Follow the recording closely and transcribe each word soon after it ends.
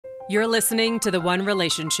You're listening to The One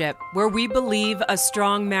Relationship, where we believe a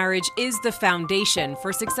strong marriage is the foundation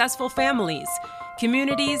for successful families,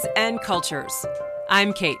 communities, and cultures.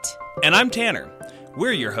 I'm Kate. And I'm Tanner.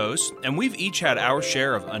 We're your hosts, and we've each had our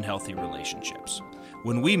share of unhealthy relationships.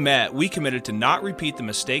 When we met, we committed to not repeat the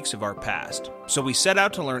mistakes of our past, so we set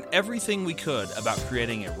out to learn everything we could about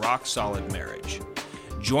creating a rock-solid marriage.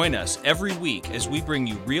 Join us every week as we bring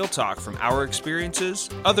you real talk from our experiences,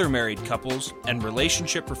 other married couples, and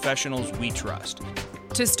relationship professionals we trust.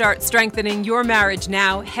 To start strengthening your marriage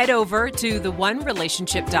now, head over to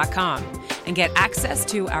theonerelationship.com and get access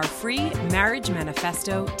to our free marriage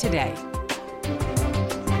manifesto today.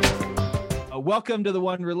 Welcome to The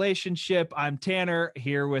One Relationship. I'm Tanner,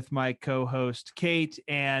 here with my co-host Kate,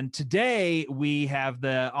 and today we have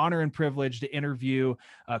the honor and privilege to interview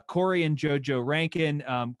Corey and JoJo Rankin.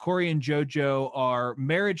 Corey and JoJo are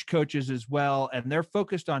marriage coaches as well, and they're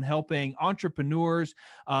focused on helping entrepreneurs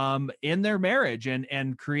in their marriage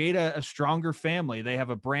and create a stronger family. They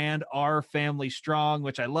have a brand, Our Family Strong,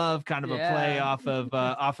 which I love, kind of a play off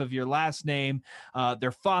of your last name.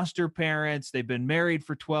 They're foster parents. They've been married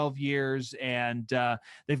for 12 years, and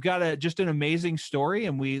they've got just an amazing story,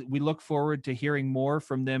 and we look forward to hearing more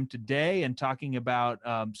from them today and talking about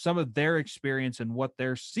some of their experience and what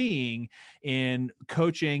they're seeing in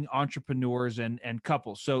coaching entrepreneurs and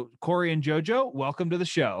couples. So Corey and JoJo, welcome to the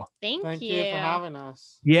show. Thank you for having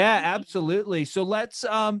us. Yeah, absolutely. So let's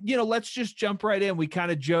just jump right in. We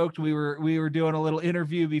kind of joked we were doing a little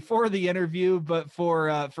interview before the interview, but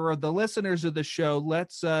for the listeners of the show,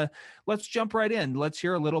 let's jump right in. Let's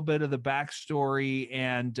hear a little bit of the backstory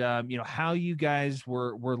and how you guys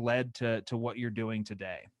were led to what you're doing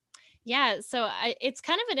today. Yeah, so it's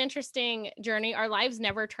kind of an interesting journey. Our lives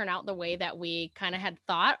never turn out the way that we kind of had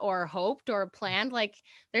thought or hoped or planned. Like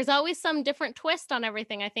there's always some different twist on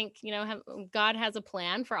everything. I think, God has a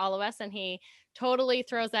plan for all of us and he totally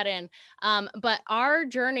throws that in. But our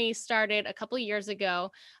journey started a couple of years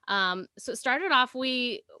ago. So it started off,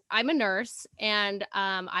 I'm a nurse, and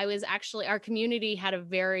I was actually, our community had a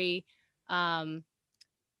very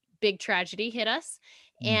big tragedy hit us.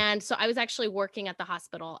 And so I was actually working at the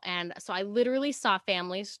hospital. And so I literally saw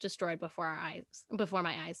families destroyed before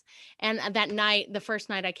my eyes. And that night, the first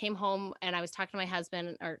night I came home and I was talking to my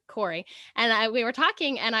husband, or Corey, and we were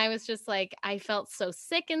talking, and I was just like, I felt so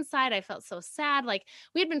sick inside. I felt so sad. Like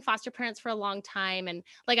we had been foster parents for a long time. And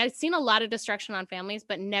like, I'd seen a lot of destruction on families,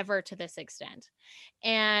 but never to this extent.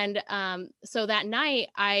 And so that night,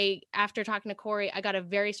 after talking to Corey, I got a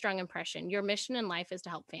very strong impression. Your mission in life is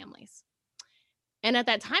to help families. And at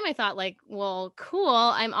that time I thought like, well, cool.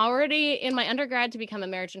 I'm already in my undergrad to become a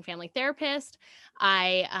marriage and family therapist.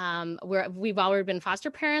 We've already been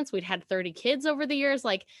foster parents. We'd had 30 kids over the years.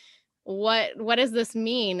 Like, what does this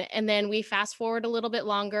mean? And then we fast forward a little bit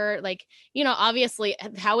longer. Like, obviously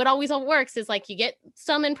how it always all works is like you get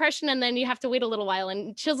some impression and then you have to wait a little while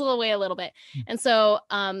and chisel away a little bit. And so,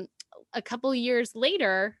 a couple of years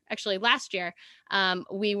later, actually last year,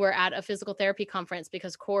 we were at a physical therapy conference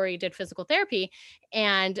because Corey did physical therapy.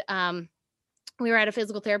 And we were at a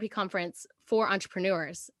physical therapy conference for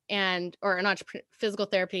entrepreneurs or an physical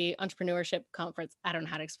therapy entrepreneurship conference. I don't know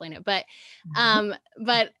how to explain it, but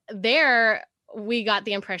there we got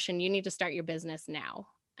the impression you need to start your business now.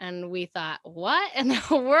 And we thought, what in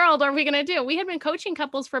the world are we going to do? We had been coaching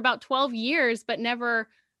couples for about 12 years, but never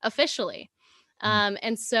officially.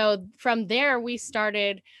 And so from there, we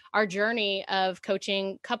started our journey of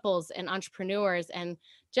coaching couples and entrepreneurs and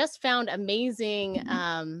just found amazing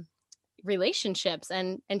relationships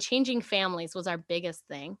and changing families was our biggest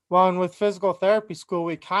thing. Well, and with physical therapy school,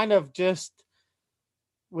 we kind of just,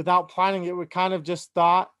 without planning it, we kind of just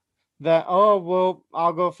thought that, I'll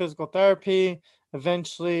go physical therapy.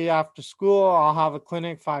 Eventually after school, I'll have a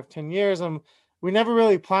clinic 5-10 years. And we never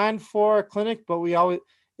really planned for a clinic, but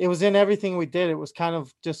it was in everything we did. It was kind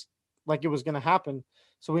of just like it was going to happen.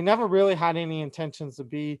 So we never really had any intentions to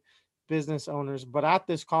be business owners. But at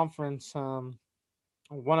this conference,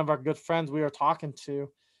 one of our good friends we were talking to,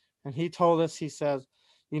 and he told us, he says,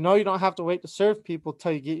 you don't have to wait to serve people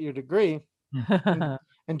till you get your degree. and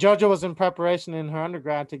JoJo was in preparation in her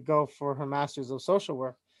undergrad to go for her master's of social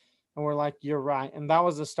work. And we're like, you're right. And that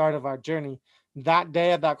was the start of our journey. That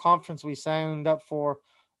day at that conference, we signed up for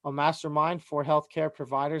a mastermind for healthcare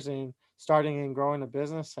providers and starting and growing a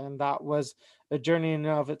business. And that was a journey in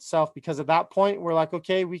and of itself, because at that point we're like,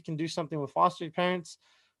 okay, we can do something with foster parents,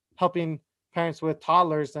 helping parents with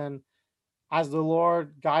toddlers. And as the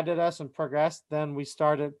Lord guided us and progressed, then we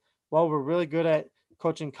started, we're really good at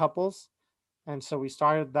coaching couples. And so we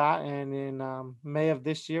started that. And in May of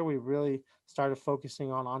this year, we really started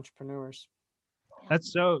focusing on entrepreneurs.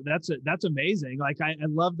 That's amazing. Like I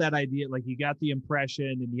love that idea. Like you got the impression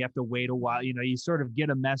and you have to wait a while, you sort of get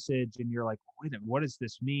a message and you're like, wait a minute, what does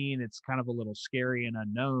this mean? It's kind of a little scary and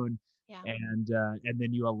unknown. Yeah. And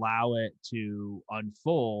then you allow it to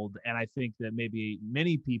unfold. And I think that maybe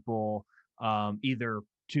many people either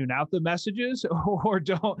tune out the messages or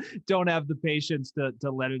don't have the patience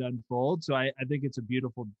to let it unfold. So I think it's a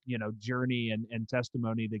beautiful, journey and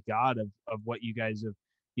testimony to God of what you guys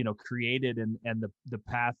have created and the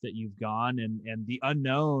path that you've gone and the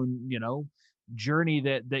unknown journey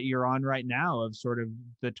that you're on right now of sort of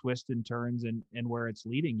the twists and turns and where it's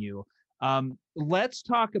leading you. Let's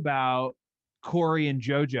talk about Corey and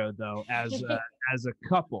JoJo though as a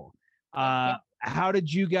couple. How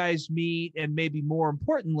did you guys meet, and maybe more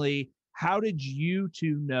importantly, how did you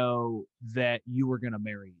two know that you were going to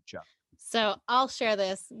marry each other? So I'll share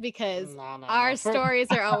this because No. our stories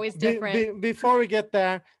are always different. Before we get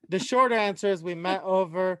there, the short answer is we met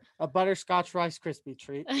over a butterscotch Rice Krispie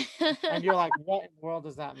treat. And you're like, what in the world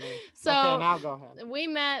does that mean? So okay, now go ahead. We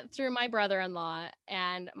met through my brother-in-law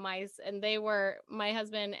and they were my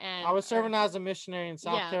husband and I was serving as a missionary in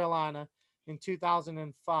South Carolina in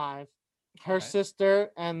 2005. Her sister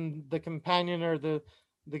and the companion or the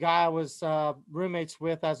guy I was roommates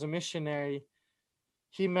with as a missionary,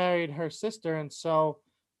 he married her sister, and so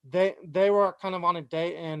they were kind of on a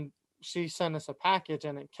date, and she sent us a package,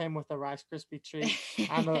 and it came with a Rice Krispie treat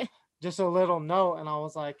and just a little note. And I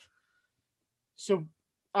was like, so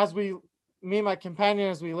as me and my companion,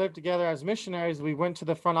 as we lived together as missionaries, we went to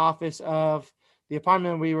the front office of the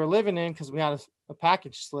apartment we were living in because we had a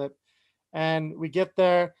package slip, and we get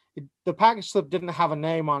there. The package slip didn't have a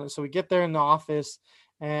name on it, so we get there in the office,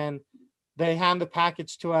 and they hand the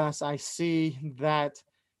package to us. I see that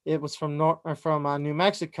it was from New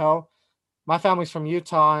Mexico. My family's from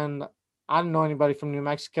Utah, and I didn't know anybody from New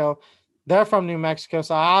Mexico. They're from New Mexico,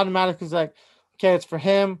 so I automatically was like, okay, it's for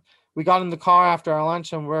him. We got in the car after our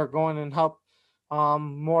lunch, and we're going and help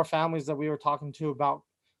more families that we were talking to about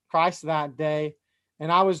Christ that day.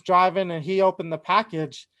 And I was driving, and he opened the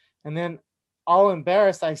package, and then all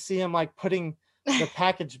embarrassed, I see him like putting the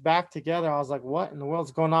package back together. I was like, what in the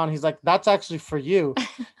world's going on? He's like, that's actually for you.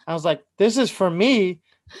 I was like, this is for me.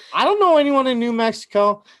 I don't know anyone in New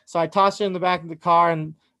Mexico. So I tossed it in the back of the car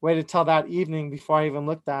and waited till that evening before I even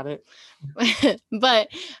looked at it. But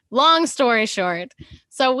long story short,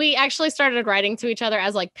 so we actually started writing to each other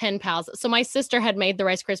as like pen pals. So my sister had made the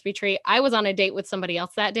Rice Krispie treat. I was on a date with somebody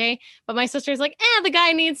else that day, but my sister's like, the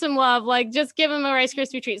guy needs some love. Like, just give him a Rice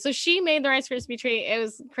Krispie treat. So she made the Rice Krispie treat. It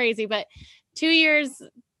was crazy. But 2 years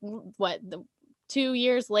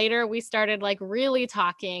later, we started like really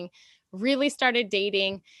talking, really started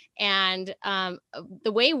dating. And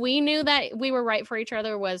the way we knew that we were right for each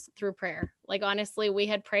other was through prayer. Like, honestly, we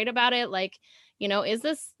had prayed about it. Like, is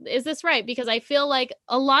this right? Because I feel like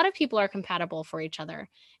a lot of people are compatible for each other.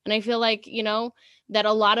 And I feel like, that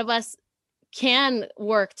a lot of us can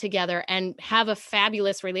work together and have a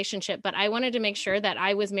fabulous relationship. But I wanted to make sure that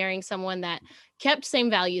I was marrying someone that kept same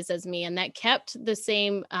values as me and that kept the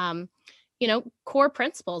same, core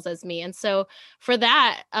principles as me. And so for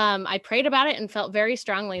that, I prayed about it and felt very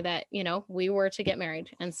strongly that, we were to get married.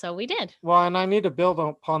 And so we did. Well, and I need to build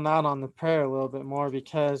upon that on the prayer a little bit more,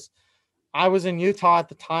 because I was in Utah at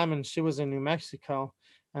the time and she was in New Mexico.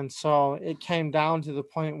 And so it came down to the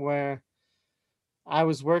point where I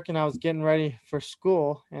was working, I was getting ready for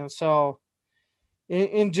school. And so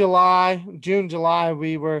in June, July,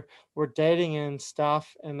 we were dating and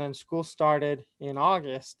stuff. And then school started in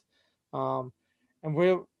August. And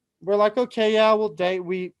we're like, okay, yeah, we'll date.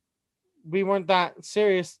 We weren't that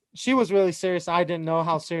serious. She was really serious. I didn't know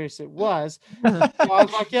how serious it was. So I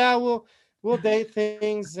was like, yeah, we'll date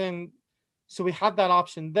things. And so we had that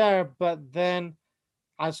option there. But then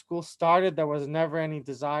as school started, there was never any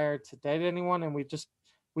desire to date anyone. And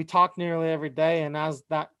we talked nearly every day. And as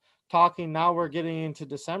that talking, now we're getting into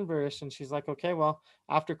December-ish. And she's like, okay, well,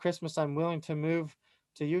 after Christmas, I'm willing to move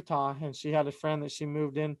to Utah. And she had a friend that she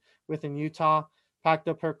moved in with in Utah, packed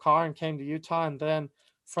up her car and came to Utah. And then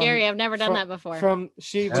scary. I've never done that before.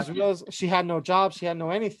 She had no job. She had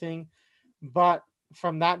no anything. But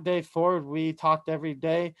from that day forward, we talked every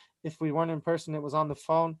day. If we weren't in person, it was on the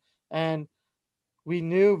phone. And we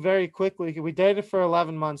knew very quickly, we dated for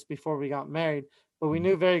 11 months before we got married, but we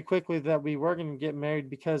knew very quickly that we were going to get married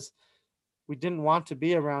because we didn't want to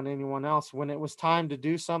be around anyone else. When it was time to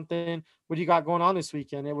do something, what do you got going on this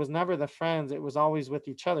weekend? It was never the friends. It was always with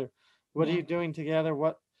each other. What are you doing together?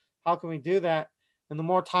 How can we do that? And the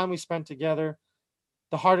more time we spent together,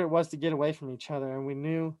 the harder it was to get away from each other. And we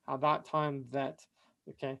knew at that time that,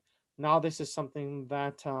 okay, now this is something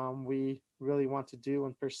that we really want to do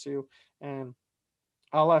and pursue. And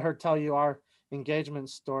I'll let her tell you our engagement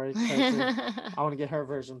story, 'cause I want to get her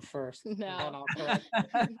version first. and then No. I'll correct.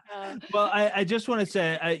 Well, I just want to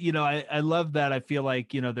say, I love that. I feel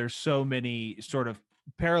like, there's so many sort of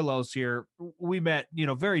parallels here. We met,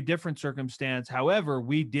 very different circumstance. However,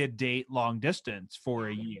 we did date long distance for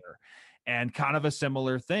a year, and kind of a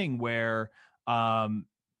similar thing where,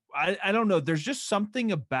 I don't know, there's just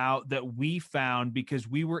something about that we found because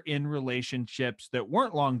we were in relationships that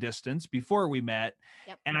weren't long distance before we met.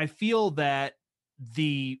 Yep. And I feel that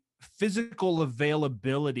the physical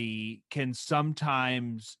availability can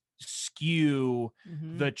sometimes skew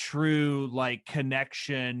the true like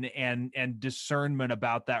connection and discernment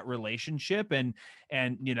about that relationship, and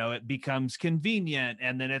it becomes convenient,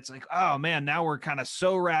 and then it's like, oh man, now we're kind of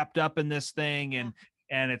so wrapped up in this thing, and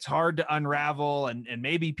it's hard to unravel, and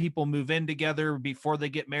maybe people move in together before they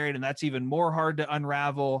get married, and that's even more hard to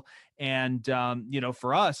unravel. And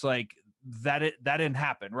for us, like that didn't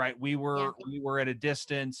happen, right? We were at a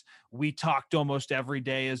distance. We talked almost every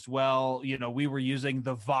day as well. We were using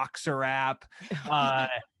the Voxer app.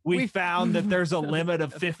 We found that there's a limit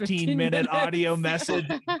of 15-minute audio message.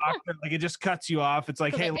 Like it just cuts you off. It's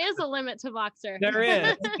like, hey, there is a limit to Voxer. there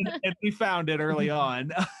is, and we found it early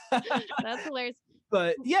on. That's hilarious.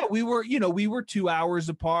 But yeah, we were 2 hours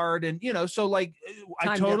apart, and so like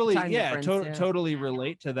I totally totally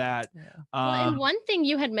relate to that. Well, and one thing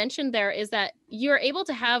you had mentioned there is that you're able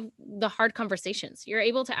to have the hard conversations. You're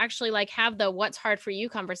able to actually like have the what's hard for you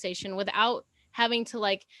conversation without having to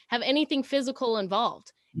like have anything physical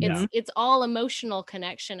involved. It's all emotional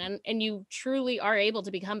connection, and you truly are able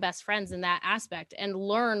to become best friends in that aspect and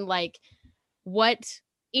learn like what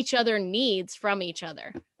each other needs from each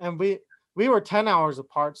other. And we were 10 hours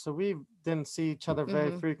apart, so we didn't see each other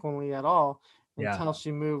very frequently at all until she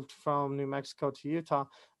moved from New Mexico to Utah.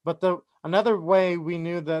 But another way we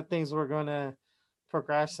knew that things were going to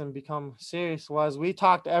progress and become serious was we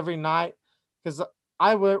talked every night, because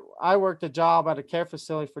I worked a job at a care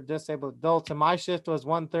facility for disabled adults, and my shift was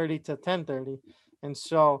 1:30 to 10:30, and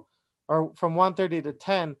so, or from 1:30 to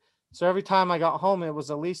 10. So every time I got home, it was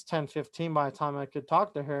at least 10:15 by the time I could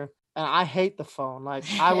talk to her. And I hate the phone. Like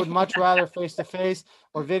I would much rather face-to-face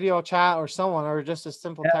or video chat or someone, or just a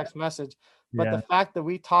simple text message. But the fact that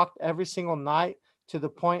we talked every single night to the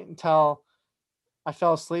point until I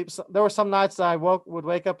fell asleep. So there were some nights that I would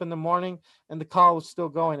wake up in the morning and the call was still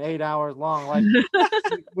going 8 hours long. Like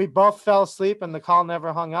we both fell asleep and the call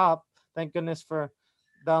never hung up. Thank goodness for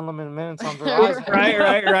the unlimited minutes on Verizon.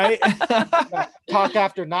 right. Talk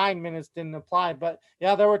after 9 minutes didn't apply. But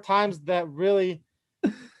yeah, there were times that really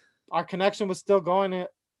our connection was still going at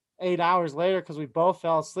 8 hours later because we both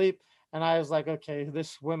fell asleep. And I was like, okay,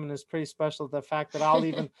 this woman is pretty special. The fact that I'll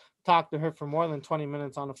even talk to her for more than 20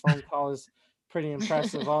 minutes on a phone call is pretty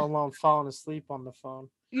impressive, all alone falling asleep on the phone.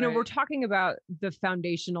 We're talking about the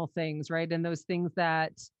foundational things, right? And those things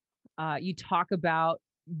that you talk about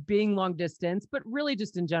being long distance, but really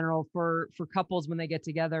just in general for couples when they get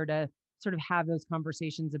together to sort of have those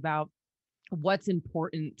conversations about what's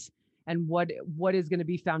important and what is going to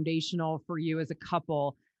be foundational for you as a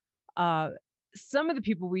couple. Some of the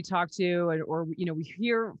people we talk to, or we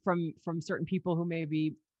hear from certain people who may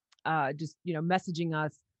be just messaging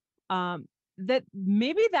us, that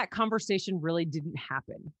maybe that conversation really didn't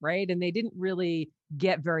happen, right? And they didn't really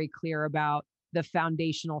get very clear about the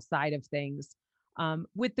foundational side of things.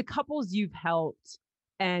 With the couples you've helped,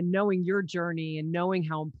 and knowing your journey and knowing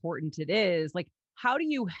how important it is, like how do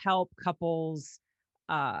you help couples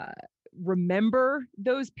remember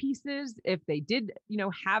those pieces if they did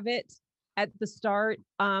have it at the start,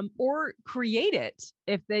 or create it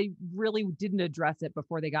if they really didn't address it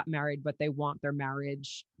before they got married, but they want their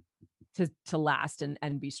marriage to last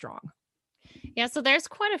and be strong? Yeah, so there's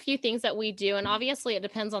quite a few things that we do, and obviously it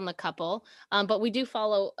depends on the couple, but we do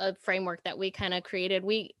follow a framework that we kind of created.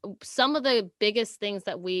 Some of the biggest things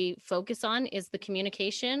that we focus on is the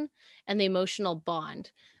communication and the emotional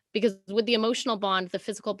bond, because with the emotional bond, the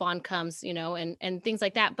physical bond comes, and things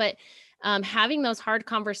like that. But having those hard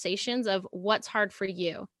conversations of what's hard for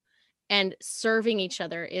you and serving each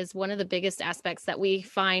other is one of the biggest aspects that we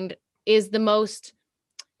find is the most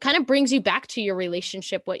kind of brings you back to your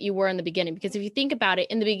relationship, what you were in the beginning. Because if you think about it,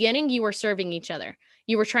 in the beginning, you were serving each other.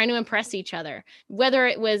 You were trying to impress each other, whether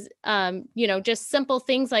it was, just simple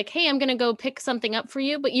things like, hey, I'm going to go pick something up for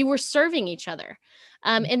you, but you were serving each other.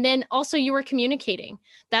 And then also you were communicating.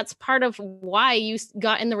 That's part of why you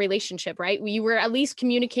got in the relationship, right? You were at least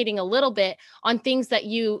communicating a little bit on things that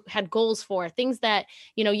you had goals for, things that,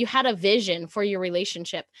 you had a vision for your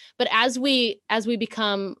relationship. But as we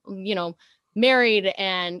become, married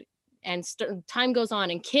and and time goes on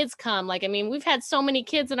and kids come. Like, I mean, we've had so many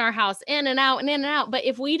kids in our house, in and out and in and out. But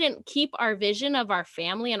if we didn't keep our vision of our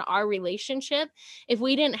family and our relationship, if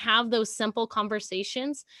we didn't have those simple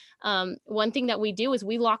conversations, one thing that we do is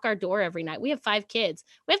we lock our door every night. We have 5 kids.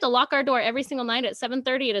 We have to lock our door every single night at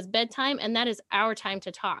 7:30. It is bedtime, and that is our time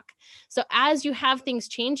to talk. So as you have things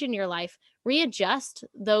change in your life, readjust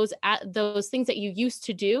those things that you used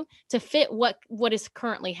to do to fit what is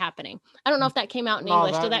currently happening. I don't know if that came out in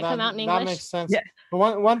English. Did that come out in English? That makes sense. Yeah.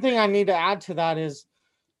 But one thing I need to add to that is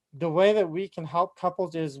the way that we can help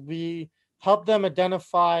couples is we help them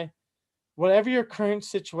identify whatever your current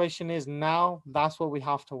situation is now, that's what we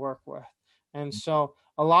have to work with. And so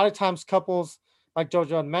a lot of times couples, like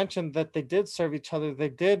Jojo had mentioned, that they did serve each other,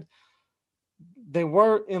 they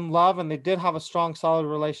were in love and they did have a strong, solid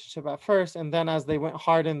relationship at first. And then as they went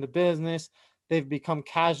hard in the business, they've become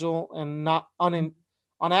casual and not on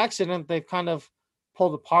accident, they've kind of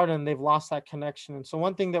pulled apart and they've lost that connection. And so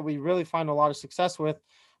one thing that we really find a lot of success with,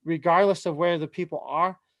 regardless of where the people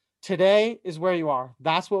are, today is where you are.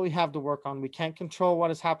 That's what we have to work on. We can't control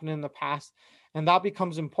what has happened in the past. And that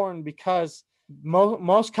becomes important because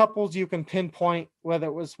most couples you can pinpoint, whether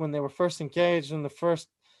it was when they were first engaged in the first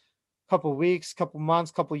couple weeks, couple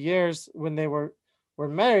months, couple years, when they were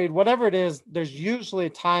married, whatever it is, there's usually a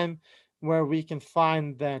time where we can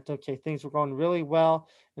find that, okay, things were going really well,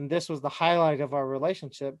 and this was the highlight of our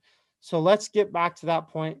relationship. So let's get back to that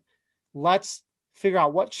point. Let's figure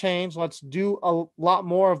out what changed. Let's do a lot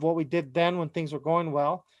more of what we did then when things were going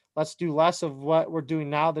well. Let's do less of what we're doing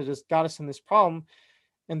now that has got us in this problem.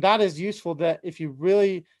 And that is useful, that if you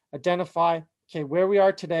really identify, okay, where we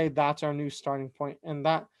are today, that's our new starting point. And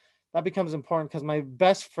that becomes important because my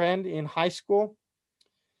best friend in high school,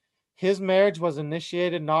 his marriage was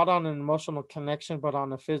initiated not on an emotional connection, but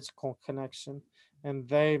on a physical connection. And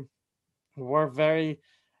they were very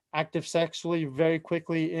active sexually very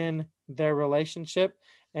quickly in their relationship.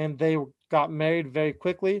 And they got married very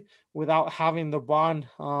quickly without having the bond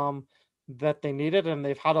that they needed. And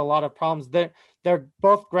they've had a lot of problems. They're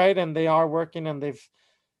both great and they are working and they've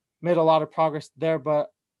made a lot of progress there. But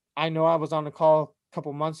I know I was on a call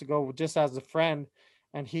couple months ago just as a friend,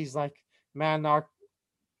 and he's like, man, our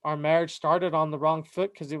marriage started on the wrong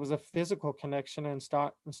foot because it was a physical connection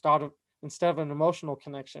instead of an emotional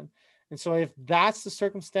connection. And so if that's the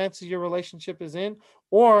circumstances your relationship is in,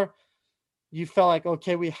 or you felt like,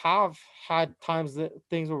 okay, we have had times that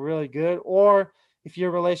things were really good, or if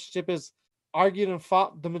your relationship is argued and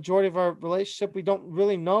fought the majority of our relationship, we don't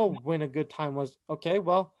really know when a good time was. Okay,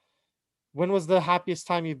 well, when was the happiest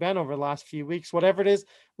time you've been over the last few weeks? Whatever it is,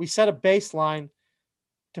 we set a baseline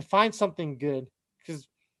to find something good, because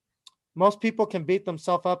most people can beat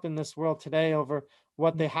themselves up in this world today over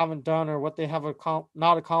what they haven't done or what they have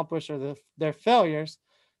not accomplished or their failures.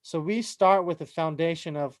 So we start with a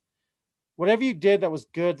foundation of whatever you did that was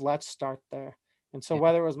good, let's start there. And so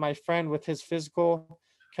whether it was my friend with his physical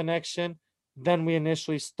connection, then we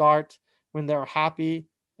initially start when they're happy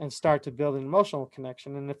and start to build an emotional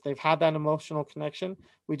connection. And if they've had that emotional connection,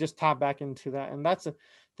 we just tap back into that. And that's a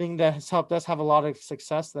thing that has helped us have a lot of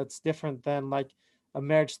success that's different than like a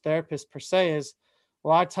marriage therapist per se. Is a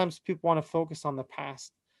lot of times people want to focus on the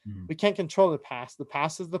past. Mm-hmm. We can't control the past. The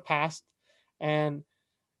past is the past. And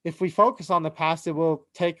if we focus on the past, it will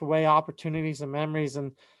take away opportunities and memories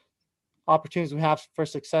and opportunities we have for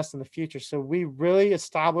success in the future. So we really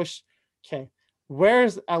establish, okay,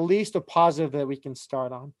 where's at least a positive that we can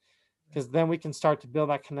start on, because then we can start to build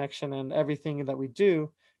that connection and everything that we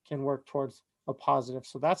do can work towards a positive.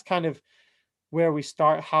 So that's kind of where we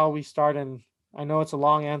start, how we start. And I know it's a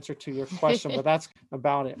long answer to your question, but that's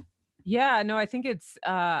about it. Yeah, no, I think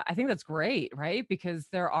that's great, right? Because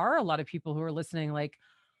there are a lot of people who are listening, like,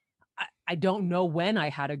 I don't know when I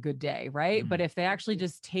had a good day, right? Mm-hmm. But if they actually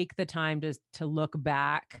just take the time to look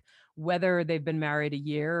back, whether they've been married a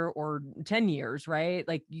year or 10 years, right?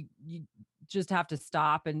 Like you just have to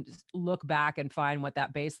stop and look back and find what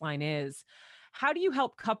that baseline is. How do you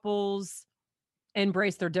help couples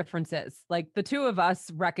embrace their differences? Like the two of us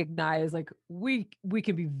recognize, like we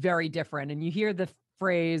can be very different, and you hear the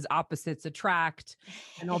phrase opposites attract.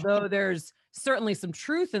 And although there's certainly some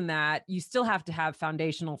truth in that, you still have to have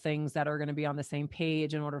foundational things that are going to be on the same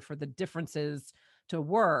page in order for the differences to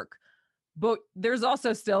work. But there's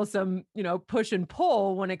also still some, push and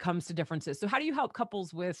pull when it comes to differences. So how do you help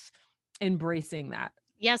couples with embracing that?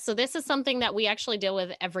 Yeah, so this is something that we actually deal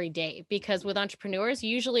with every day, because with entrepreneurs,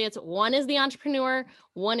 usually it's one is the entrepreneur,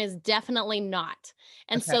 one is definitely not.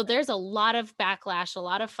 And Okay. so there's a lot of backlash, a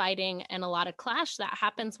lot of fighting, and a lot of clash that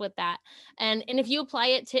happens with that. And if you apply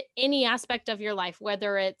it to any aspect of your life,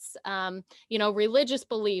 whether it's religious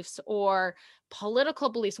beliefs or political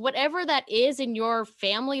beliefs, whatever that is in your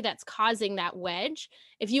family that's causing that wedge,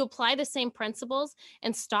 if you apply the same principles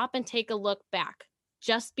and stop and take a look back,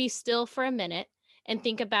 just be still for a minute and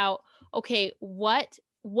think about, okay, what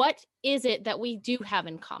is it that we do have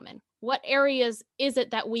in common? What areas is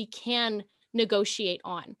it that we can negotiate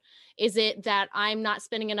on? Is it that I'm not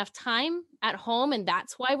spending enough time at home and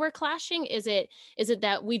that's why we're clashing? Is it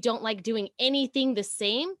that we don't like doing anything the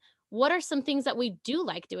same? What are some things that we do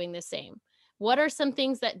like doing the same? What are some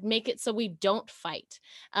things that make it so we don't fight?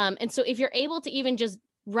 And so if you're able to even just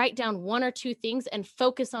write down one or two things and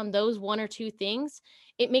focus on those one or two things,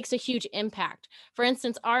 it makes a huge impact. For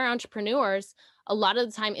instance, our entrepreneurs, a lot of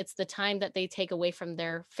the time, it's the time that they take away from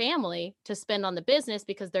their family to spend on the business,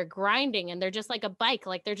 because they're grinding and they're just like a bike.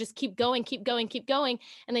 Like they're just keep going, keep going, keep going.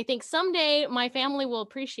 And they think someday my family will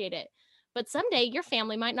appreciate it. But someday your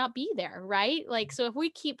family might not be there, right? Like, so if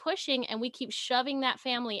we keep pushing and we keep shoving that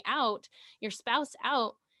family out, your spouse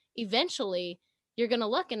out, eventually you're going to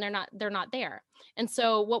look and they're not there. And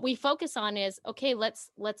so what we focus on is, okay,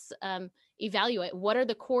 let's evaluate what are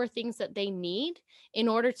the core things that they need in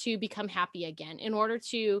order to become happy again, in order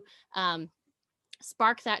to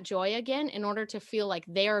spark that joy again, in order to feel like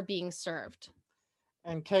they are being served.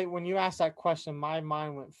 And Kate, when you asked that question, my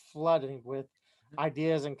mind went flooding with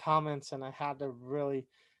ideas and comments, and I had to really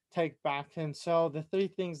take back. And so the three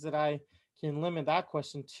things that I can limit that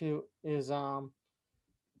question to is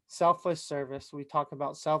selfless service. We talk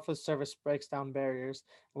about selfless service breaks down barriers.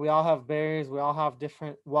 We all have barriers. We all have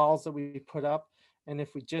different walls that we put up. And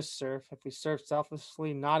if we serve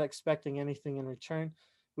selflessly, not expecting anything in return,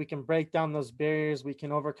 we can break down those barriers. We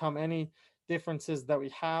can overcome any differences that we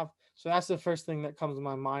have. So that's the first thing that comes to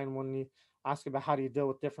my mind when you ask about how do you deal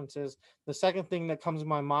with differences. The second thing that comes to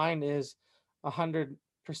my mind is 100%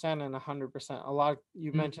 and 100%. A lot,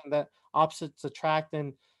 you mentioned that opposites attract,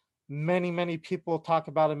 and many people talk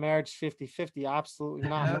about a marriage 50-50. Absolutely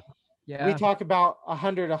not. Yeah. We talk about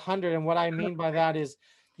 100, and what I mean by that is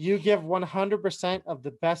you give 100% of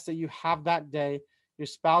the best that you have that day. Your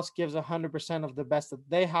spouse gives 100% of the best that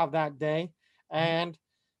they have that day, and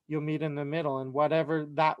you'll meet in the middle. And whatever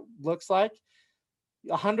that looks like,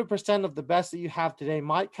 100% of the best that you have today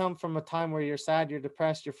might come from a time where you're sad, you're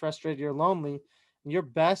depressed, you're frustrated, you're lonely. And your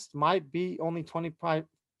best might be only 25%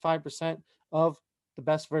 of the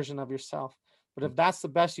best version of yourself. But if that's the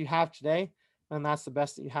best you have today, then that's the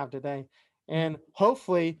best that you have today. And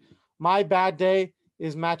hopefully my bad day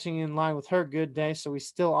is matching in line with her good day. So we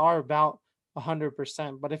still are about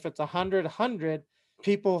 100%. But if it's 100,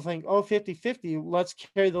 people think, oh, 50-50, let's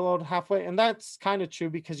carry the load halfway. And that's kind of true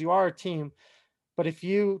because you are a team. But if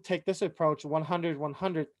you take this approach, 100,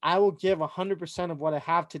 I will give 100% of what I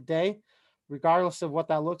have today, regardless of what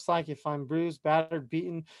that looks like. If I'm bruised, battered,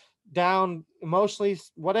 beaten down emotionally,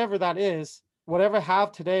 whatever that is, whatever I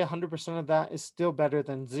have today, 100% of that is still better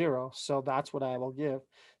than zero. So that's what I will give.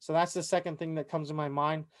 So that's the second thing that comes to my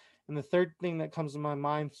mind. And the third thing that comes to my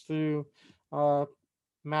mind through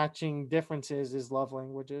matching differences is love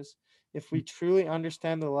languages. If we truly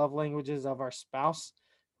understand the love languages of our spouse,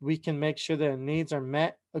 we can make sure their needs are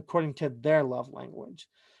met according to their love language.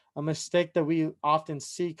 A mistake that we often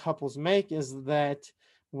see couples make is that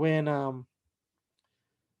when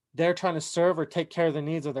they're trying to serve or take care of the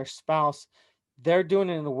needs of their spouse, they're doing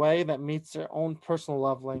it in a way that meets their own personal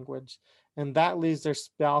love language. And that leaves their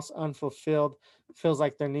spouse unfulfilled, feels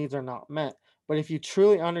like their needs are not met. But if you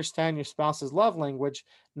truly understand your spouse's love language,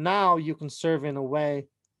 now you can serve in a way,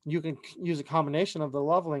 you can use a combination of the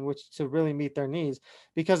love language to really meet their needs.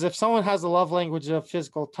 Because if someone has a love language of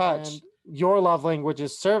physical touch, and your love language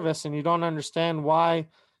is service, and you don't understand why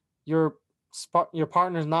your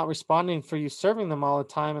partner is not responding for you serving them all the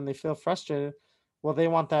time and they feel frustrated, well, they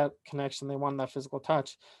want that connection, they want that physical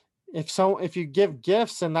touch. If you give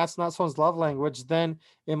gifts and that's not someone's love language, then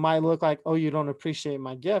it might look like, oh, you don't appreciate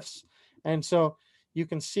my gifts. And so you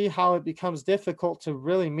can see how it becomes difficult to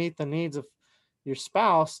really meet the needs of your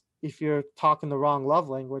spouse if you're talking the wrong love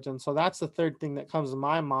language. And so that's the third thing that comes to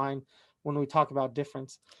my mind when we talk about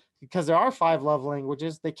difference, because there are 5 love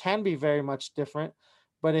languages. They can be very much different.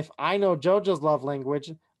 But if I know JoJo's love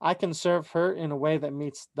language, I can serve her in a way that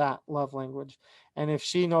meets that love language. And if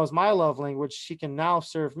she knows my love language, she can now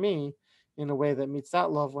serve me in a way that meets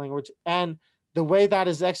that love language. And the way that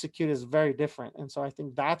is executed is very different. And so I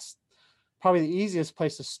think that's probably the easiest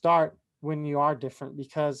place to start when you are different,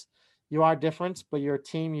 because you are different, but you're a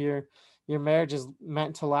team. Your marriage is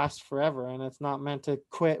meant to last forever, and it's not meant to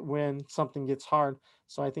quit when something gets hard.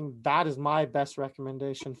 So I think that is my best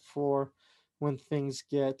recommendation for when things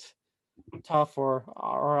get tough, or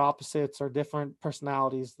opposites or different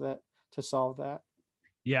personalities, that to solve that.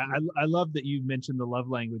 Yeah, I love that you mentioned the love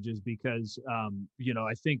languages because,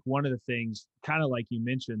 I think one of the things, kind of like you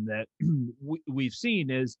mentioned, that we've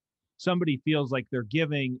seen is somebody feels like they're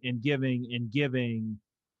giving and giving and giving,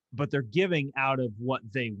 but they're giving out of what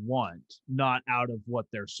they want, not out of what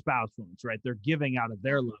their spouse wants, right? They're giving out of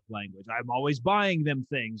their love language. I'm always buying them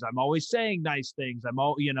things. I'm always saying nice things. And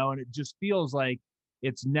it just feels like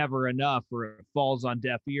it's never enough, or it falls on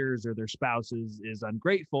deaf ears, or their spouse is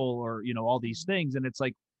ungrateful, or all these things. And it's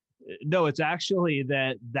like, no, it's actually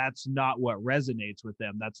that's not what resonates with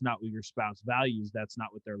them. That's not what your spouse values. That's not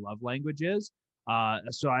what their love language is.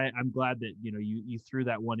 So I'm glad that you threw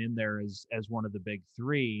that one in there as one of the big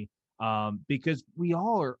three, because we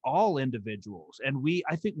are all individuals. And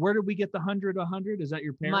I think, where did we get the 100? Is that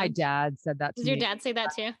your parents? My dad said that to Does me. your dad say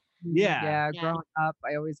that too? Yeah. Growing up,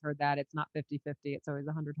 I always heard that it's not 50-50, it's always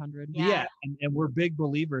 100. Yeah. And we're big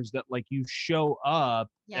believers that, like, you show up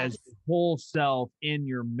as the whole self in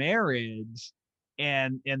your marriage.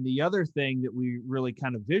 And the other thing that we really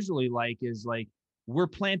kind of visually like is, like, we're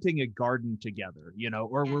planting a garden together,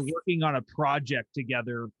 or we're working on a project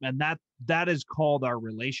together. And that is called our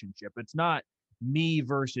relationship. It's not me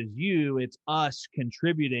versus you, it's us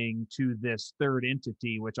contributing to this third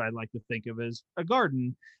entity, which I like to think of as a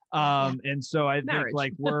garden. And so I think,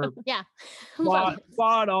 like, we're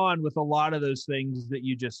spot on with a lot of those things that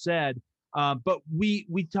you just said. But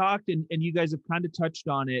we talked, and you guys have kind of touched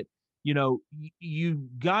on it. You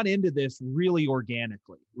got into this really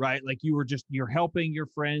organically, right? Like, you're helping your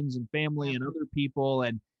friends and family and other people.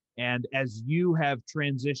 And as you have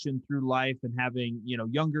transitioned through life and having,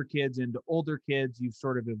 younger kids into older kids, you've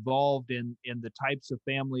sort of evolved in the types of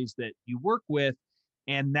families that you work with.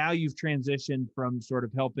 And now you've transitioned from sort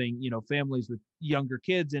of helping, families with younger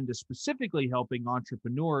kids into specifically helping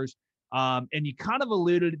entrepreneurs. And you kind of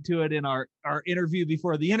alluded to it in our interview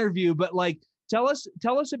before the interview, but, like, tell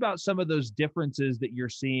us about some of those differences that you're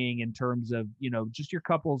seeing in terms of, just your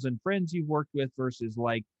couples and friends you've worked with versus,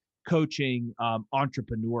 like, coaching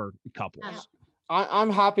entrepreneur couples. I'm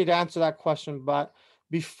happy to answer that question, but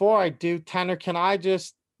before I do, Tanner, can I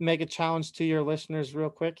just make a challenge to your listeners real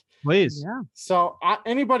quick? Please. Yeah. So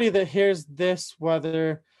anybody that hears this,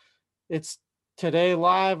 whether it's today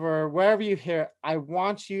live or wherever you hear it, I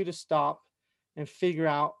want you to stop and figure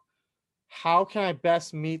out, how can I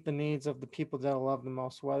best meet the needs of the people that I love the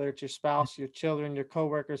most, whether it's your spouse, your children, your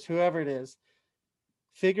coworkers, whoever it is.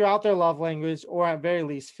 Figure out their love language, or at very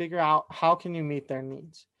least, figure out how can you meet their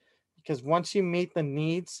needs. Because once you meet the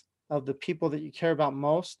needs of the people that you care about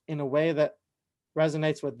most in a way that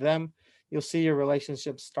resonates with them, you'll see your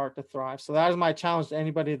relationships start to thrive. So that is my challenge to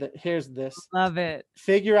anybody that hears this. Love it.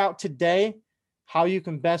 Figure out today how you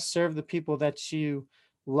can best serve the people that you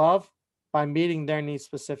love by meeting their needs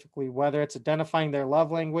specifically, whether it's identifying their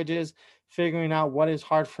love languages, figuring out what is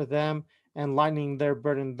hard for them, and lightening their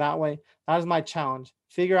burden that way. That is my challenge.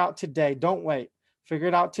 Figure out today. Don't wait. Figure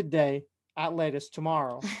it out today, at latest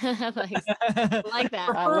tomorrow. Like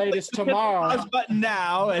that. At latest tomorrow. Pause button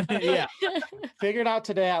now. And yeah. Figure it out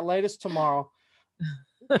today, at latest tomorrow,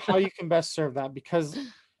 how you can best serve that, because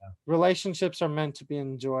relationships are meant to be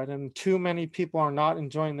enjoyed, and too many people are not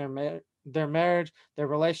enjoying their marriage, their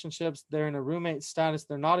relationships. They're in a roommate status.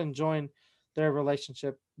 They're not enjoying their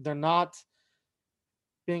relationship. They're not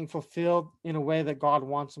being fulfilled in a way that God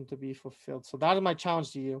wants them to be fulfilled. So that is my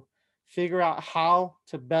challenge to you. Figure out how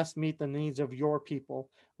to best meet the needs of your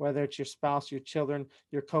people, whether it's your spouse, your children,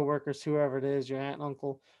 your coworkers, whoever it is, your aunt,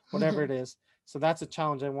 uncle, whatever it is. So that's a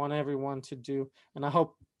challenge I want everyone to do. And I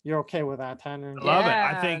hope you're okay with that, Tanner. I love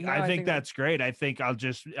it. I think that's great. I think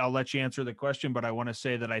I'll let you answer the question, but I want to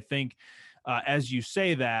say that I think as you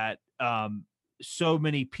say that, so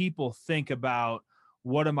many people think about,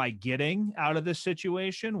 what am I getting out of this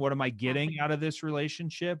situation? What am I getting out of this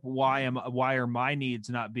relationship? Why are my needs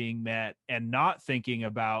not being met? And not thinking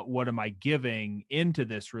about, what am I giving into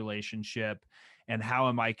this relationship and how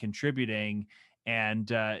am I contributing? And,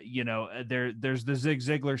 there's the Zig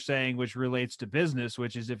Ziglar saying, which relates to business,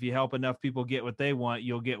 which is, if you help enough people get what they want,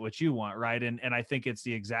 you'll get what you want. Right. And I think it's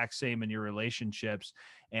the exact same in your relationships.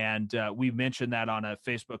 And we mentioned that on a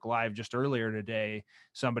Facebook Live just earlier today,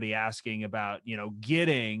 somebody asking about,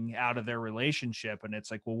 getting out of their relationship. And it's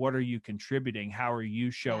like, well, what are you contributing? How are you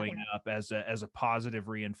showing up as a positive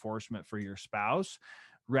reinforcement for your spouse?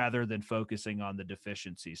 rather than focusing on the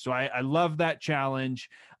deficiencies. So I love that challenge.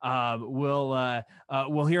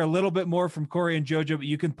 We'll hear a little bit more from Corey and JoJo, but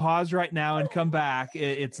you can pause right now and come back.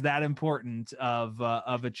 It's that important of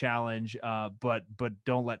a challenge, but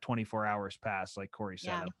don't let 24 hours pass, like Corey said.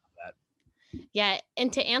 Yeah. I love that. Yeah.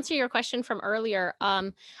 And to answer your question from earlier,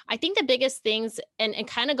 I think the biggest things, and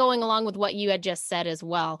kind of going along with what you had just said as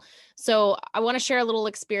well. So I want to share a little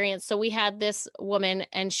experience. So we had this woman,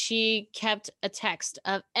 and she kept a text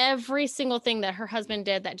of every single thing that her husband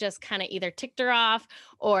did that just kind of either ticked her off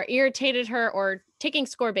or irritated her, or taking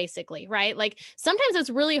score, basically, right? Like sometimes it's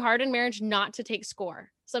really hard in marriage not to take score.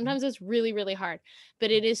 Sometimes it's really, really hard, but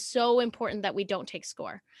it is so important that we don't take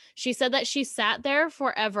score. She said that she sat there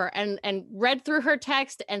forever and read through her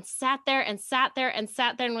text and sat there and sat there and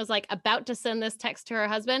sat there and was like about to send this text to her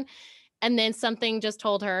husband. And then something just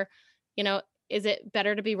told her, is it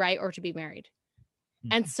better to be right or to be married?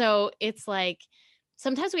 Mm-hmm. And so it's like,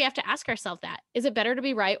 sometimes we have to ask ourselves that, is it better to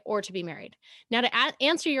be right or to be married? Now, to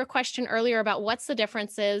answer your question earlier about what's the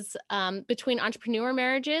differences between entrepreneur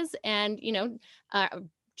marriages and,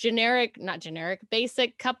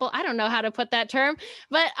 basic couple. I don't know how to put that term,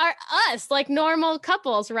 but are us like normal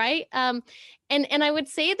couples, right? And I would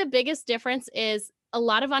say the biggest difference is a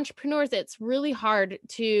lot of entrepreneurs, it's really hard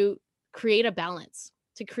to create a balance,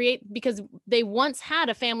 because they once had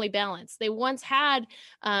a family balance. They once had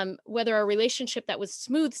whether a relationship that was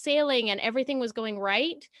smooth sailing and everything was going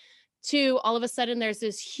right, to all of a sudden there's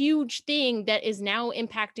this huge thing that is now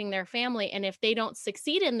impacting their family. And if they don't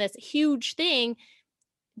succeed in this huge thing,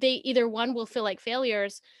 they either one will feel like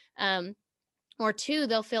failures, or two,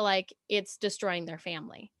 they'll feel like it's destroying their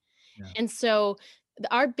family. Yeah. And so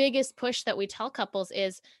our biggest push that we tell couples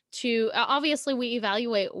is to obviously we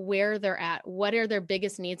evaluate where they're at. What are their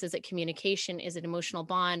biggest needs? Is it communication? Is it emotional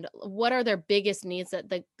bond? What are their biggest needs that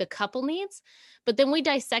the couple needs? But then we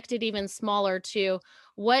dissect it even smaller to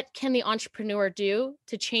what can the entrepreneur do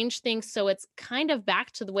to change things so it's kind of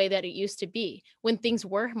back to the way that it used to be when things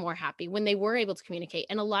were more happy, when they were able to communicate.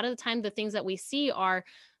 And a lot of the time, the things that we see are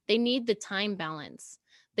they need the time balance.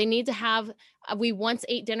 They need to have, we once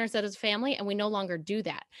ate dinners as a family and we no longer do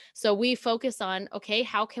that. So we focus on, okay,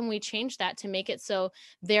 how can we change that to make it so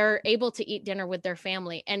they're able to eat dinner with their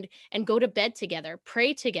family and go to bed together,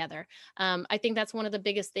 pray together. I think that's one of the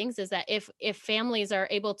biggest things is that if families are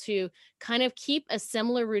able to kind of keep a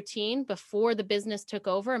similar routine before the business took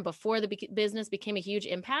over and before the business became a huge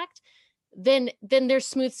impact, then there's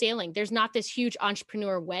smooth sailing. There's not this huge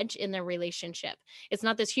entrepreneur wedge in their relationship. It's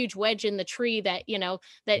not this huge wedge in the tree that,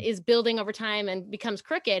 that is building over time and becomes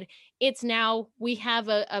crooked. It's now we have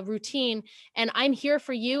a routine and I'm here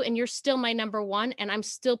for you and you're still my number one. And I'm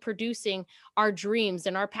still producing our dreams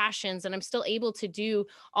and our passions. And I'm still able to do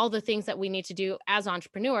all the things that we need to do as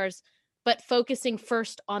entrepreneurs, but focusing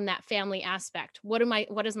first on that family aspect. What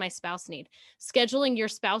does my spouse need? Scheduling your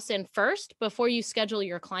spouse in first before you schedule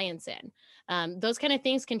your clients in. Those kind of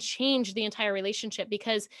things can change the entire relationship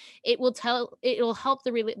because it will help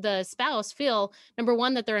the spouse feel, number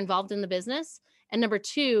one, that they're involved in the business, and number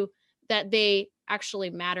two, that they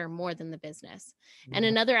actually matter more than the business. Mm-hmm. And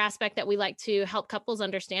another aspect that we like to help couples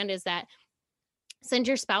understand is that send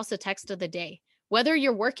your spouse a text of the day. Whether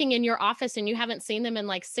you're working in your office and you haven't seen them in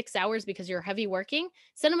like 6 hours because you're heavy working,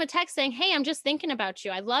 send them a text saying, hey, I'm just thinking about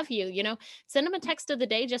you. I love you. Send them a text of the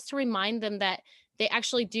day just to remind them that they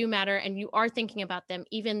actually do matter and you are thinking about them,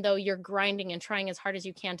 even though you're grinding and trying as hard as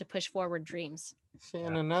you can to push forward dreams. See,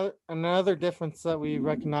 and another difference that we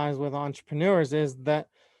recognize with entrepreneurs is that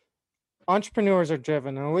entrepreneurs are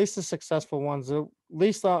driven, and at least the successful ones, at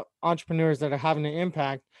least the entrepreneurs that are having an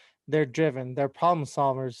impact, they're driven, they're problem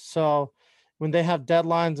solvers. So when they have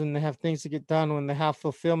deadlines and they have things to get done, when they have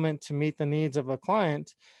fulfillment to meet the needs of a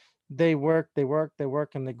client, they work,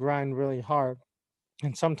 and they grind really hard.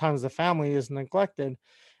 And sometimes the family is neglected.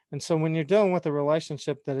 And so when you're dealing with a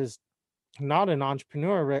relationship that is not an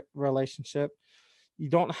entrepreneur relationship, you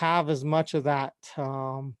don't have as much of that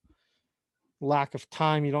lack of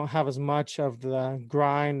time. You don't have as much of the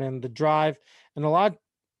grind and the drive. And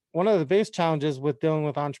one of the biggest challenges with dealing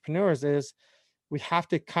with entrepreneurs is we have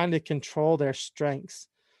to kind of control their strengths.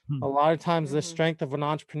 A lot of times the strength of an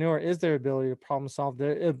entrepreneur is their ability to problem solve,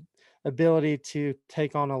 their ability to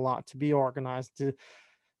take on a lot, to be organized, to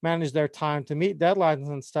manage their time, to meet deadlines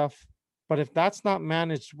and stuff. But if that's not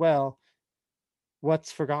managed well,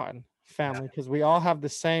 what's forgotten? Family, because we all have the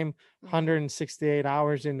same 168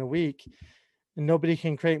 hours in a week and nobody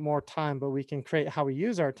can create more time, but we can create how we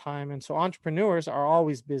use our time. And so entrepreneurs are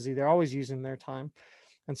always busy. They're always using their time.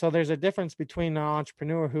 And so there's a difference between an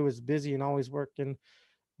entrepreneur who is busy and always working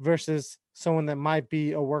versus someone that might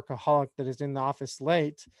be a workaholic that is in the office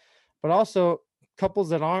late. But also couples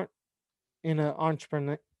that aren't in an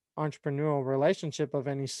entrepreneurial relationship of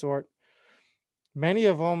any sort, many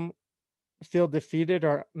of them feel defeated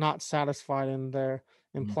or not satisfied in their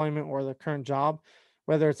employment or their current job,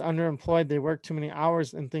 whether it's underemployed, they work too many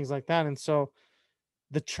hours and things like that. And so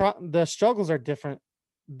the struggles are different.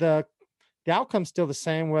 The outcome's still the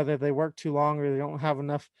same, whether they work too long or they don't have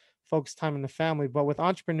enough focused time in the family. But with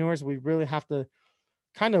entrepreneurs, we really have to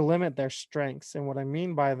kind of limit their strengths. And what I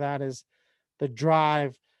mean by that is the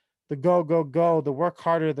drive, the go, go, go, the work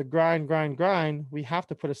harder, the grind, grind, grind. We have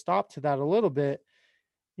to put a stop to that a little bit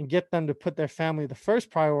and get them to put their family the first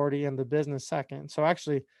priority and the business second. So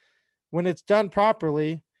actually, when it's done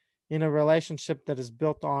properly in a relationship that is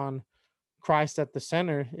built on Christ at the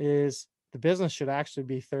center, is the business should actually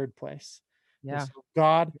be third place. Yeah. So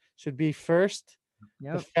God should be first,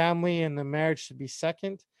 Yep. the family and the marriage should be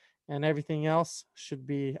second, and everything else should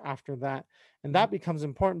be after that. And that becomes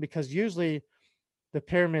important because usually the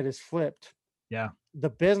pyramid is flipped. Yeah. The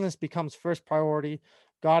business becomes first priority.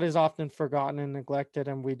 God is often forgotten and neglected,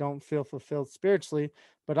 and we don't feel fulfilled spiritually,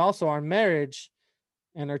 but also our marriage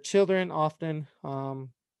and our children often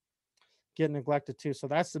get neglected too. So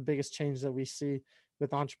that's the biggest change that we see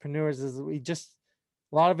with entrepreneurs is that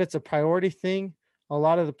a lot of it's a priority thing. A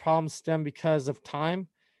lot of the problems stem because of time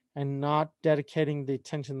and not dedicating the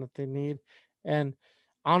attention that they need. And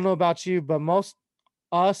I don't know about you, but most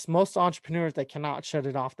entrepreneurs, they cannot shut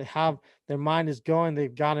it off. They have their mind is going,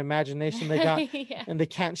 they've got imagination, they got, Yeah. and they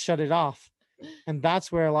can't shut it off. And that's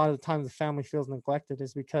where a lot of the times the family feels neglected,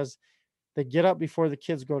 is because they get up before the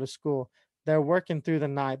kids go to school. They're working through the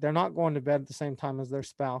night. They're not going to bed at the same time as their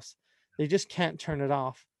spouse. They just can't turn it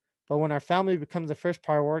off. But when our family becomes the first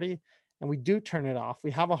priority and we do turn it off,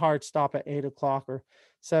 we have a hard stop at 8 o'clock or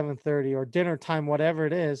 7:30 or dinner time, whatever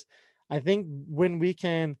it is. I think when we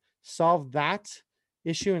can solve that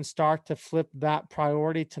issue and start to flip that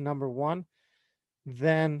priority to number one,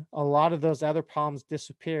 then a lot of those other problems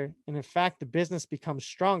disappear. And in fact, the business becomes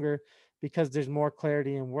stronger because there's more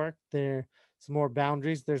clarity in work, there's more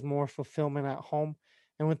boundaries, there's more fulfillment at home.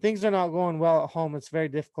 And when things are not going well at home, it's very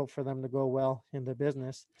difficult for them to go well in the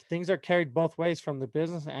business. Things are carried both ways, from the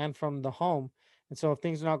business and from the home. And so if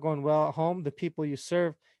things are not going well at home, the people you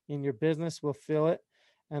serve in your business will feel it.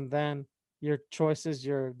 And then your choices,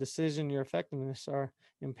 your decision, your effectiveness are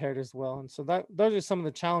impaired as well. And so those are some of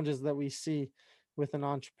the challenges that we see with an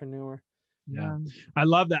entrepreneur. Yeah. I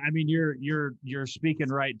love that. I mean, you're speaking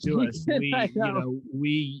right to us.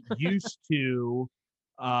 We used to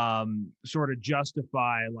sort of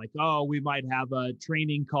justify like, oh, we might have a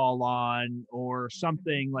training call on or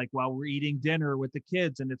something like while we're eating dinner with the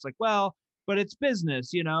kids. And it's like, well, but it's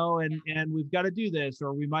business, and we've got to do this,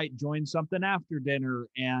 or we might join something after dinner.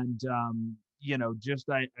 And, I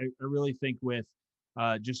really think with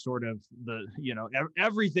just sort of the,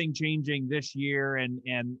 everything changing this year and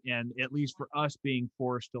at least for us being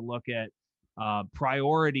forced to look at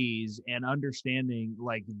priorities and understanding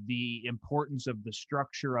like the importance of the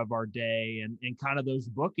structure of our day and kind of those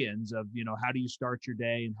bookends of, how do you start your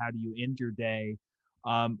day and how do you end your day?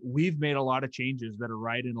 We've made a lot of changes that are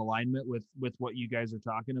right in alignment with what you guys are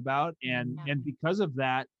talking about. And because of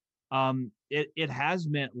that, it has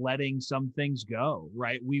meant letting some things go,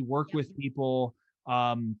 right? We work with people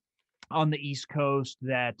on the East Coast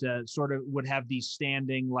that sort of would have these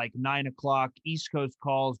standing like 9 o'clock East Coast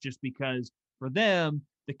calls, just because for them,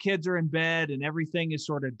 the kids are in bed and everything is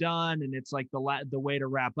sort of done. And it's like the way to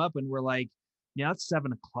wrap up. And we're like, it's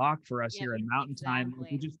 7 o'clock for us here in Mountain Time.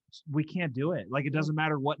 We can't do it. Like, it doesn't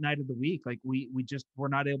matter what night of the week. Like we're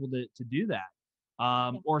not able to do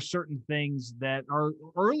that. Or certain things that are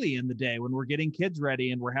early in the day when we're getting kids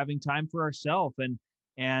ready and we're having time for ourselves.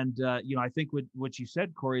 And I think what you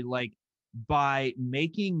said, Corey, like by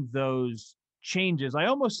making those changes, I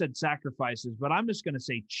almost said sacrifices, but I'm just going to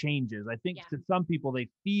say changes. I think to some people, they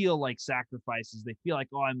feel like sacrifices. They feel like,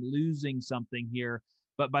 oh, I'm losing something here.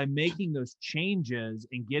 But by making those changes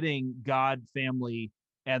and getting God, family,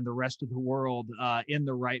 and the rest of the world in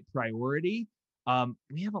the right priority,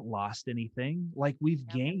 we haven't lost anything. Like we've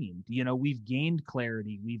gained, we've gained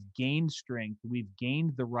clarity, we've gained strength, we've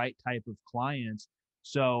gained the right type of clients.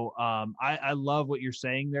 So I love what you're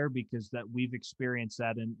saying there, because that we've experienced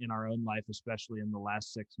that in our own life, especially in the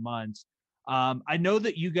last 6 months. I know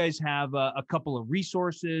that you guys have a couple of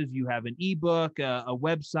resources. You have an ebook, a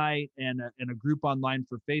website, and a group online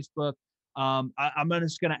for Facebook. I'm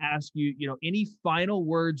just going to ask you, any final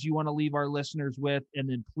words you want to leave our listeners with, and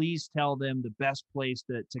then please tell them the best place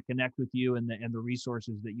to connect with you and the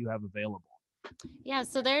resources that you have available. Yeah,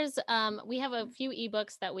 so there's we have a few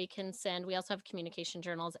ebooks that we can send. We also have communication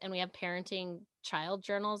journals, and we have parenting child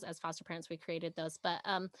journals. As foster parents, we created those. But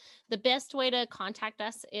the best way to contact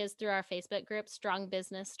us is through our Facebook group, Strong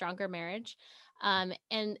Business, Stronger Marriage. And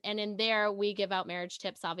in there we give out marriage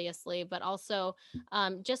tips, obviously, but also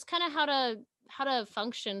just kind of how to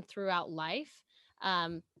function throughout life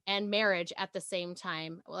and marriage at the same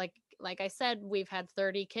time. Like I said, we've had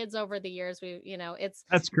 30 kids over the years.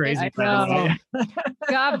 That's crazy. I know.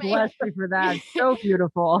 God bless you for that. So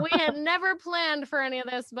beautiful. We had never planned for any of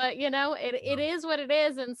this, but it is what it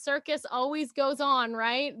is, and circus always goes on,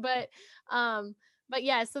 right? But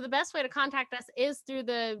yeah, so the best way to contact us is through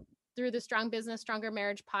the Strong Business, Stronger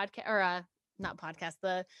Marriage podcast, or not podcast,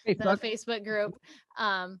 the Facebook group.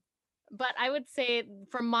 But I would say,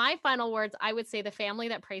 for my final words, I would say the family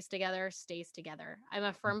that prays together stays together. I'm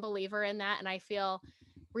a firm believer in that. And I feel,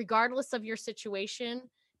 regardless of your situation,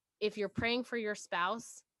 if you're praying for your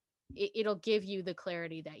spouse, it'll give you the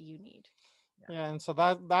clarity that you need. Yeah. And so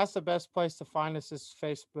that's the best place to find us is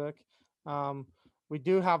Facebook. We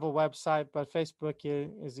do have a website, but Facebook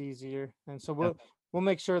is easier. And so we'll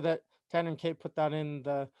make sure that Tanner and Kate put that in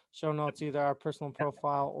the show notes, either our personal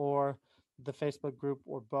profile or the Facebook group,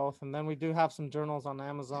 or both. And then we do have some journals on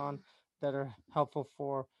Amazon that are helpful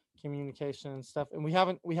for communication and stuff. And we have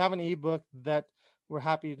an ebook that we're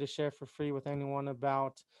happy to share for free with anyone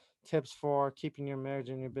about tips for keeping your marriage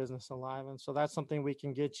and your business alive. And so that's something we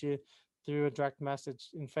can get you through a direct message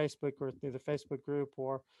in Facebook or through the Facebook group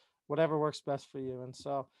or whatever works best for you. And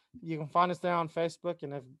so you can find us there on Facebook.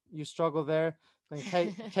 And if you struggle there, then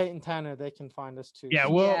Kate and Tanner, they can find us too. Yeah,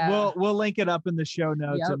 we'll link it up in the show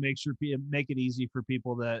notes and make it easy for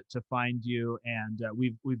people to find you. And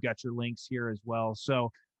we've got your links here as well.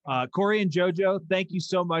 So Corey and JoJo, thank you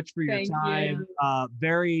so much for your time.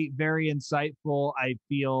 Very, very insightful. I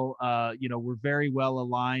feel we're very well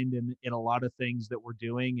aligned in a lot of things that we're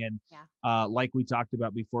doing. And like we talked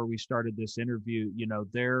about before we started this interview,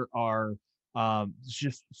 there are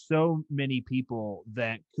just so many people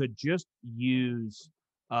that could just use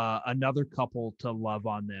another couple to love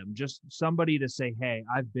on them, just somebody to say, hey,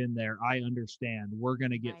 I've been there, I understand, we're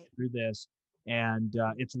going to get through this. And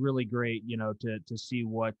it's really great to see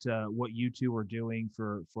what you two are doing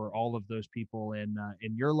for all of those people in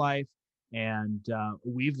your life. And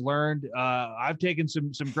we've learned, I've taken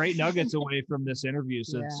some great nuggets away from this interview.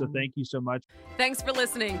 So thank you so much. Thanks for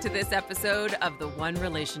listening to this episode of The One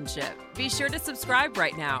Relationship. Be sure to subscribe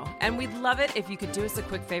right now. And we'd love it if you could do us a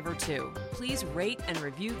quick favor too. Please rate and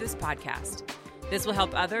review this podcast. This will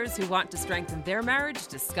help others who want to strengthen their marriage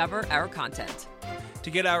discover our content. To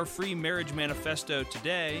get our free marriage manifesto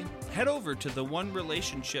today, head over to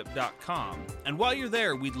theonerelationship.com. And while you're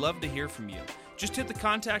there, we'd love to hear from you. Just hit the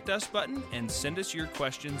Contact Us button and send us your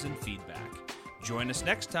questions and feedback. Join us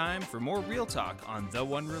next time for more real talk on The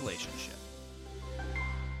One Relationship.